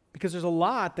 because there's a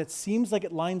lot that seems like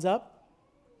it lines up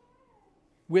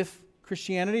with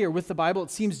Christianity or with the Bible, it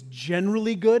seems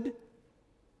generally good,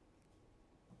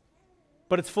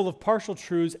 but it's full of partial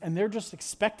truths, and they're just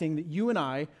expecting that you and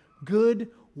I, good,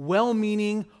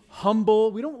 well-meaning,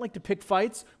 humble, we don't like to pick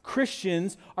fights,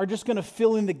 Christians are just going to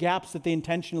fill in the gaps that they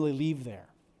intentionally leave there.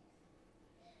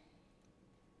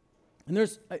 And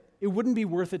it wouldn't be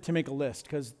worth it to make a list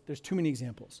because there's too many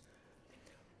examples.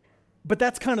 But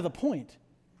that's kind of the point.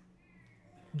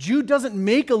 Jude doesn't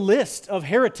make a list of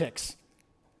heretics.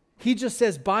 He just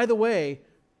says, by the way,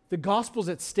 the gospel's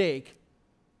at stake.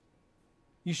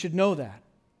 You should know that.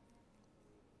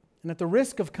 And at the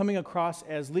risk of coming across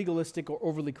as legalistic or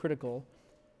overly critical,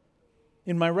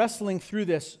 in my wrestling through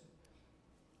this,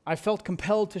 I felt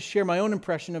compelled to share my own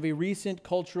impression of a recent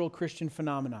cultural Christian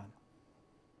phenomenon.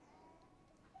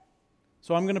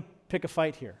 So I'm going to pick a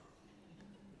fight here.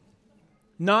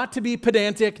 Not to be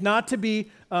pedantic, not to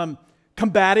be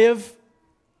combative,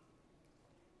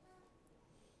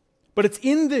 but it's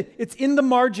in the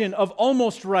margin of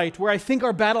almost right, where I think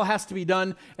our battle has to be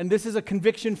done, and this is a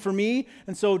conviction for me,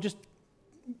 and so just,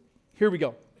 here we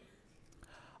go.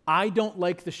 I don't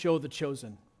like the show The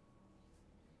Chosen.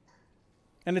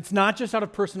 And it's not just out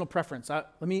of personal preference.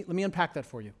 Let me unpack that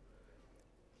for you.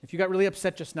 If you got really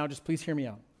upset just now, just please hear me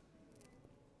out.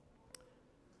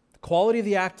 The quality of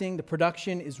the acting, the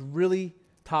production is really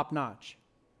top-notch.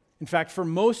 In fact, for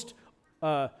most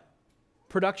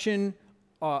production,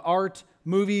 art,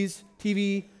 movies,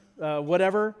 TV,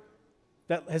 whatever,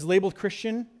 that has labeled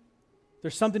Christian,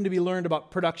 there's something to be learned about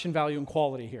production value and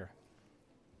quality here.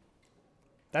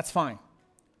 That's fine.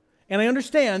 And I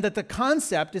understand that the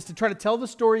concept is to try to tell the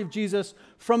story of Jesus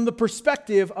from the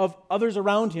perspective of others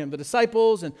around him, the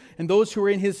disciples and those who are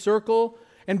in his circle.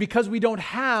 And because we don't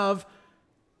have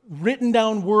written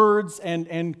down words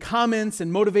and comments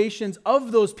and motivations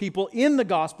of those people in the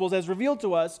Gospels as revealed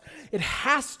to us, it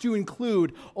has to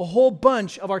include a whole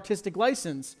bunch of artistic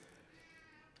license.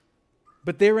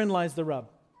 But therein lies the rub.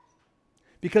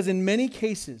 Because in many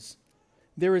cases,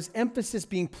 there is emphasis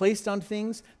being placed on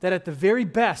things that at the very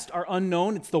best are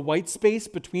unknown. It's the white space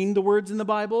between the words in the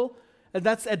Bible. And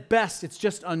that's at best, it's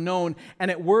just unknown. And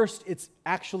at worst, it's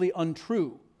actually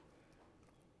untrue.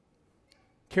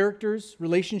 Characters,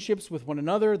 relationships with one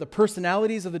another, the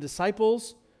personalities of the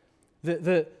disciples,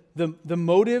 the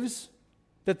motives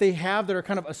that they have that are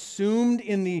kind of assumed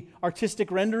in the artistic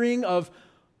rendering of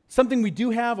something we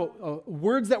do have,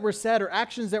 words that were said or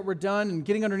actions that were done, and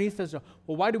getting underneath as,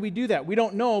 well, why do we do that? We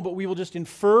don't know, but we will just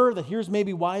infer that here's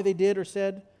maybe why they did or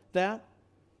said that.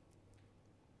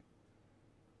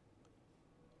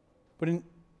 But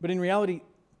in reality,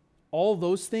 all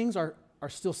those things are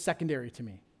still secondary to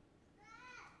me.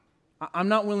 I'm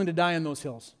not willing to die on those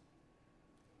hills.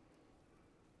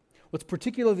 What's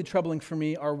particularly troubling for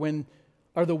me are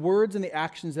the words and the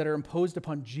actions that are imposed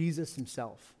upon Jesus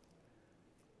himself.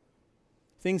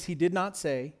 Things he did not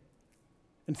say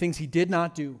and things he did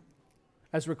not do,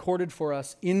 as recorded for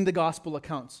us in the gospel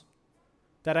accounts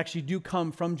that actually do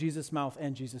come from Jesus' mouth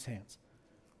and Jesus' hands.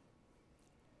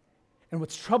 And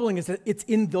what's troubling is that it's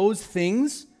in those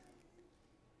things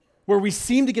where we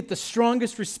seem to get the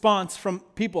strongest response from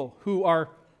people who are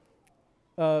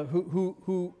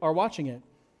watching it.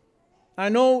 I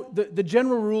know the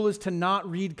general rule is to not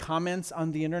read comments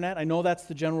on the internet. I know that's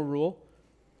the general rule.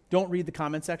 Don't read the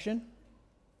comment section.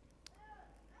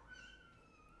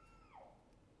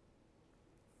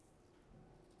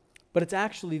 But it's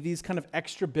actually these kind of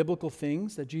extra biblical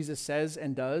things that Jesus says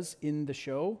and does in the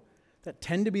show that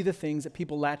tend to be the things that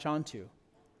people latch onto.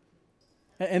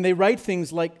 And they write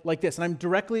things like this. And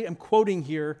I'm quoting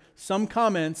here some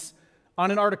comments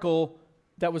on an article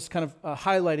that was kind of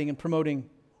highlighting and promoting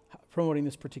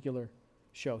this particular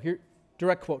show. Here,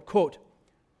 direct quote,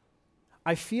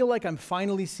 "I feel like I'm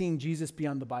finally seeing Jesus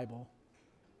beyond the Bible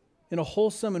in a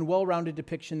wholesome and well-rounded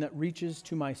depiction that reaches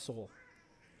to my soul."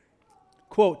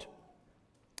 Quote,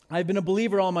 "I've been a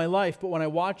believer all my life, but when I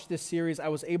watched this series, I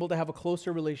was able to have a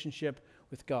closer relationship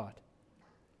with God."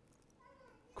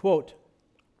 Quote,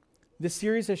 "This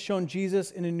series has shown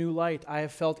Jesus in a new light. I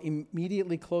have felt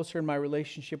immediately closer in my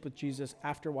relationship with Jesus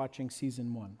after watching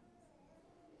season 1.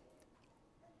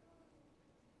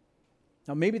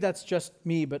 Now, maybe that's just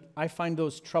me, but I find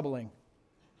those troubling.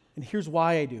 And here's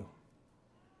why I do.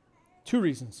 2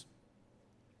 reasons.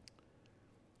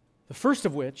 The first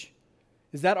of which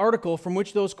is that article from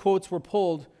which those quotes were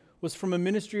pulled was from a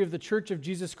ministry of the Church of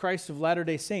Jesus Christ of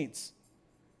Latter-day Saints,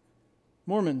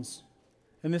 Mormons.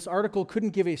 And this article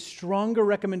couldn't give a stronger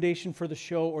recommendation for the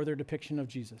show or their depiction of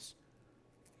Jesus.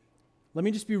 Let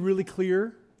me just be really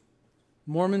clear.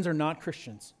 Mormons are not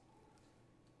Christians.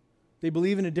 They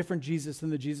believe in a different Jesus than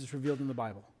the Jesus revealed in the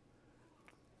Bible.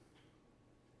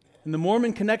 And the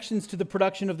Mormon connections to the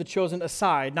production of The Chosen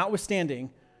aside,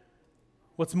 notwithstanding,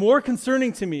 what's more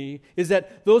concerning to me is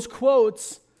that those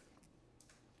quotes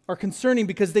are concerning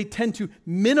because they tend to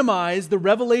minimize the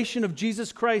revelation of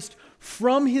Jesus Christ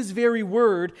from his very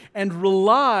word and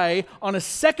rely on a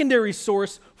secondary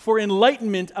source for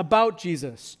enlightenment about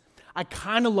Jesus. I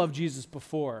kind of loved Jesus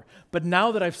before, but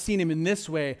now that I've seen him in this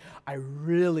way, I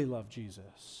really love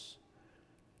Jesus.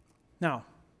 Now,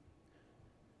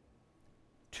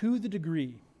 to the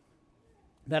degree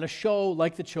that a show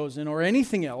like The Chosen or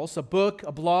anything else, a book,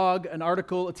 a blog, an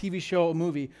article, a TV show, a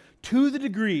movie, to the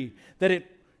degree that it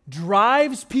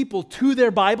drives people to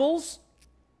their Bibles,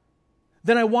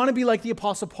 then I want to be like the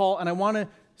Apostle Paul and I want to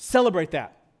celebrate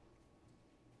that.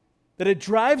 That it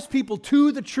drives people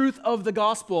to the truth of the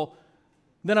gospel,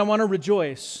 then I want to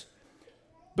rejoice.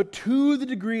 But to the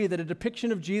degree that a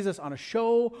depiction of Jesus on a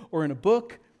show or in a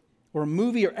book or a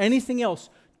movie or anything else,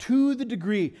 to the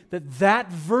degree that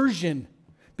that version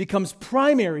becomes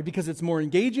primary because it's more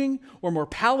engaging or more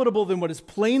palatable than what is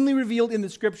plainly revealed in the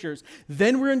Scriptures,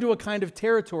 then we're into a kind of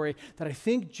territory that I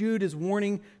think Jude is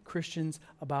warning Christians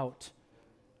about.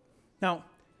 Now,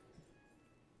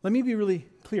 let me be really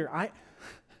clear.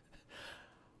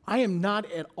 I am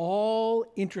not at all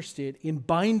interested in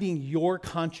binding your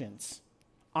conscience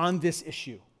on this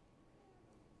issue.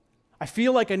 I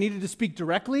feel like I needed to speak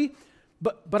directly,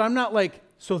 but I'm not like,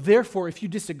 so therefore, if you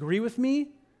disagree with me,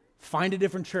 find a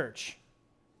different church.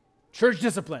 Church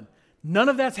discipline. None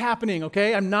of that's happening,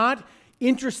 okay? I'm not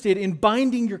interested in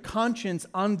binding your conscience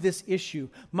on this issue.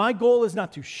 My goal is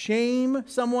not to shame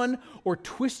someone or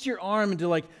twist your arm and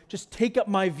to just take up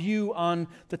my view on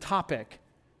the topic.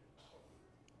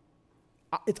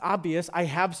 It's obvious I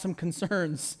have some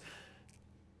concerns,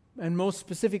 and most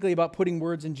specifically about putting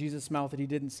words in Jesus' mouth that he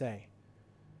didn't say.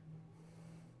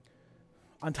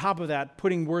 On top of that,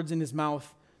 putting words in his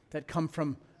mouth that come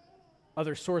from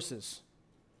other sources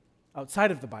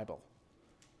outside of the Bible.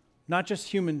 Not just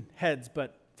human heads,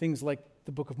 but things like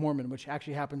the Book of Mormon, which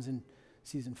actually happens in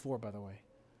season 4, by the way.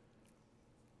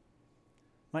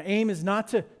 My aim is not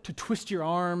to twist your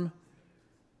arm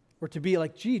or to be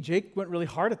like, gee, Jake went really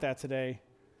hard at that today.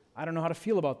 I don't know how to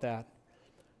feel about that.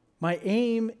 My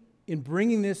aim in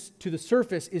bringing this to the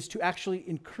surface is to actually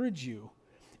encourage you,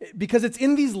 because it's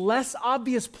in these less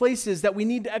obvious places that we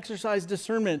need to exercise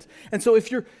discernment. And so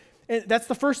and that's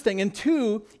the first thing. And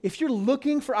two, if you're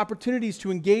looking for opportunities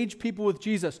to engage people with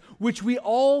Jesus, which we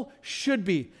all should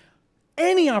be,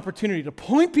 any opportunity to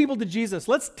point people to Jesus,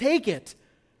 let's take it.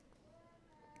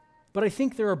 But I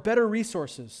think there are better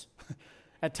resources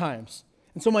at times.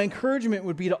 And so my encouragement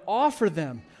would be to offer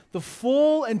them the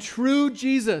full and true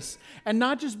Jesus and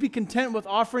not just be content with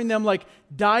offering them like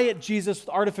diet Jesus with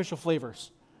artificial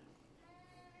flavors.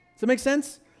 Does that make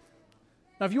sense?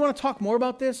 Now, if you want to talk more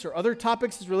about this or other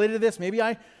topics related to this, maybe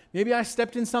I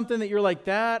stepped in something that you're like,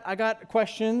 that, I got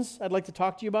questions. I'd like to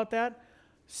talk to you about that.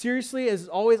 Seriously, as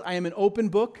always, I am an open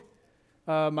book.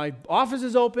 My office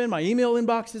is open. My email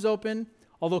inbox is open.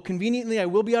 Although conveniently, I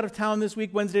will be out of town this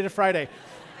week, Wednesday to Friday.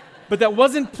 But that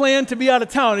wasn't planned to be out of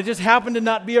town. It just happened to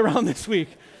not be around this week.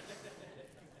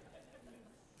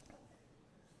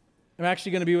 I'm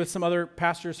actually going to be with some other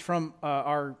pastors from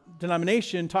our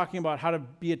denomination talking about how to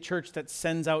be a church that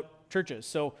sends out churches.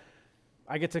 So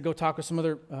I get to go talk with some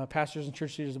other pastors and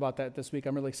church leaders about that this week.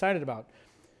 I'm really excited about.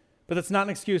 But that's not an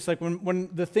excuse. Like when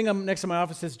the thing next to my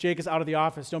office says Jake is out of the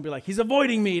office, don't be like, he's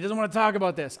avoiding me. He doesn't want to talk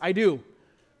about this. I do.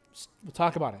 We'll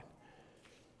talk about it.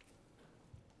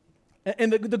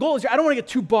 And the goal is, I don't want to get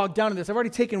too bogged down in this. I've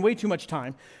already taken way too much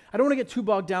time. I don't want to get too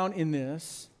bogged down in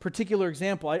this particular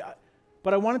example.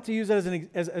 But I wanted to use that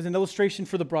as an illustration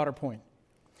for the broader point.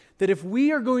 That if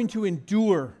we are going to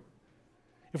endure,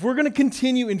 if we're going to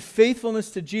continue in faithfulness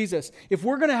to Jesus, if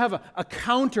we're going to have a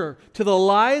counter to the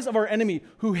lies of our enemy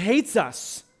who hates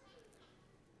us,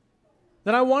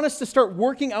 then I want us to start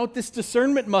working out this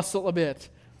discernment muscle a bit.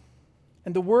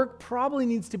 And the work probably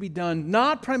needs to be done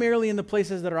not primarily in the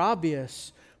places that are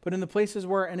obvious, but in the places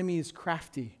where our enemy is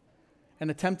crafty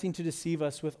and attempting to deceive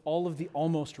us with all of the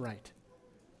almost right.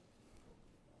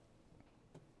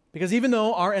 Because even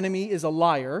though our enemy is a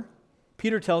liar,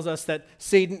 Peter tells us that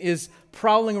Satan is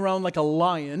prowling around like a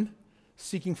lion,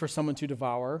 seeking for someone to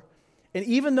devour. And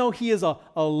even though he is a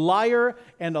liar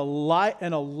and a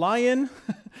lion,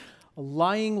 a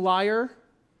lying liar,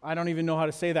 I don't even know how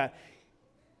to say that,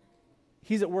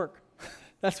 he's at work.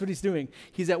 That's what he's doing.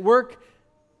 He's at work.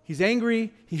 He's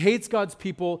angry. He hates God's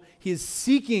people. He is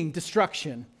seeking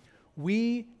destruction.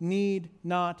 We need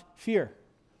not fear.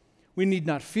 We need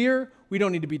not fear. We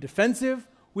don't need to be defensive.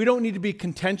 We don't need to be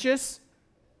contentious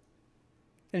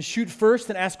and shoot first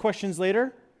and ask questions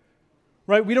later.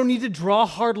 Right? We don't need to draw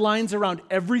hard lines around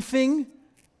everything.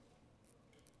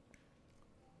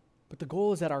 But the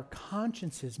goal is that our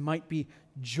consciences might be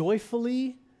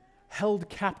joyfully held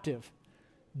captive,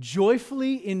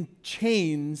 joyfully in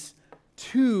chains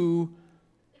to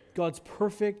God's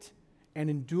perfect and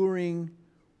enduring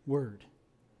word.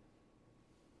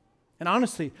 And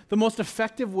honestly, the most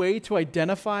effective way to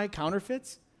identify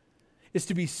counterfeits is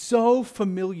to be so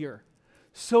familiar,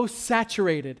 so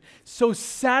saturated, so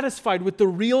satisfied with the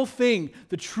real thing,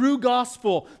 the true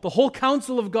gospel, the whole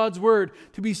counsel of God's word,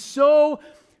 to be so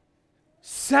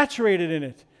saturated in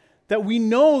it that we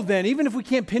know then, even if we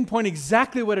can't pinpoint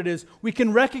exactly what it is, we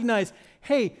can recognize,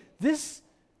 hey, this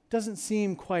doesn't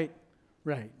seem quite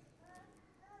right.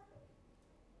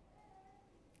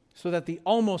 So that the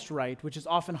almost right, which is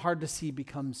often hard to see,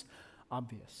 becomes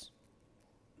obvious.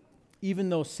 Even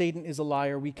though Satan is a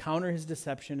liar, we counter his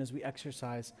deception as we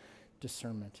exercise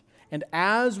discernment. And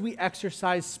as we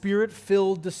exercise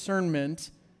Spirit-filled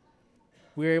discernment,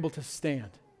 we are able to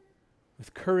stand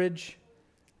with courage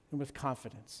and with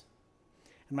confidence.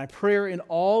 And my prayer in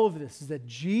all of this is that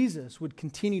Jesus would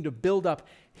continue to build up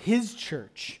his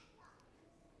church.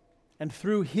 And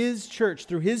through his church,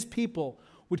 through his people,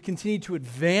 would continue to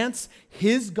advance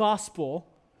his gospel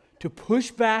to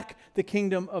push back the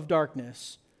kingdom of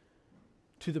darkness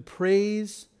to the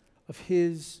praise of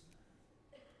his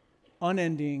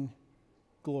unending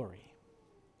glory.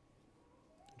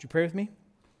 Would you pray with me?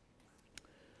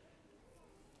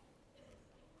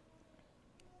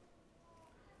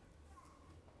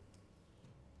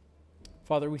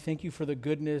 Father, we thank you for the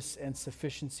goodness and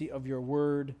sufficiency of your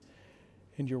word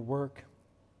and your work.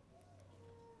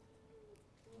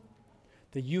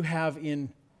 That you have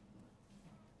in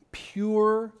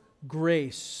pure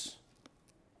grace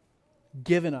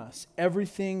given us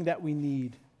everything that we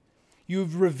need.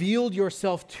 You've revealed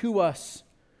yourself to us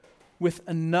with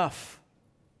enough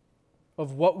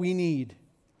of what we need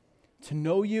to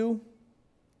know you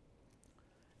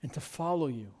and to follow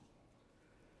you.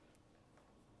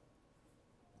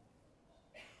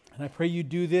 And I pray you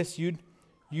do this,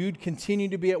 you'd continue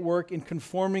to be at work in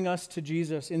conforming us to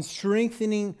Jesus, in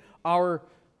strengthening our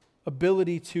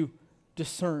ability to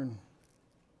discern.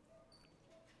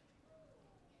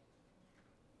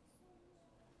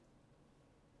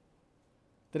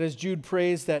 That as Jude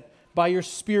prays, that by your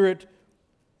Spirit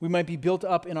we might be built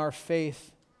up in our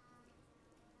faith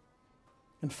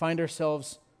and find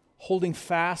ourselves holding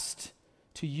fast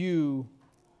to you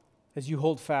as you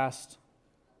hold fast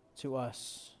to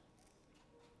us.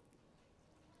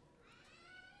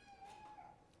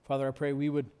 Father, I pray we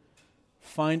would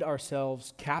find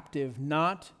ourselves captive,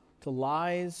 not to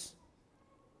lies,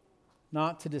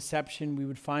 not to deception. We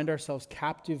would find ourselves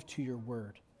captive to your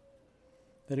word,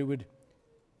 that it would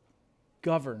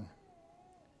govern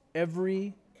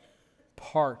every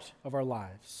part of our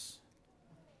lives,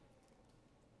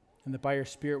 and that by your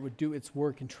Spirit would do its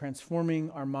work in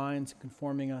transforming our minds and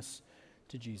conforming us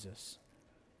to Jesus.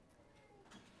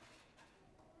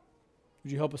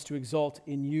 Would you help us to exalt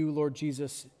in you, Lord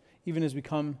Jesus, even as we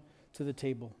come to the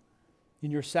table, in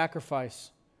your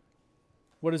sacrifice,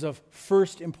 what is of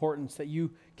first importance, that you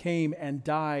came and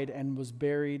died and was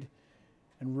buried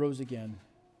and rose again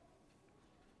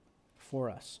for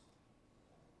us.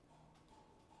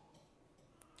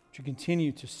 Would you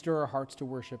continue to stir our hearts to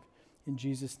worship in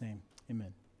Jesus' name?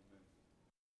 Amen.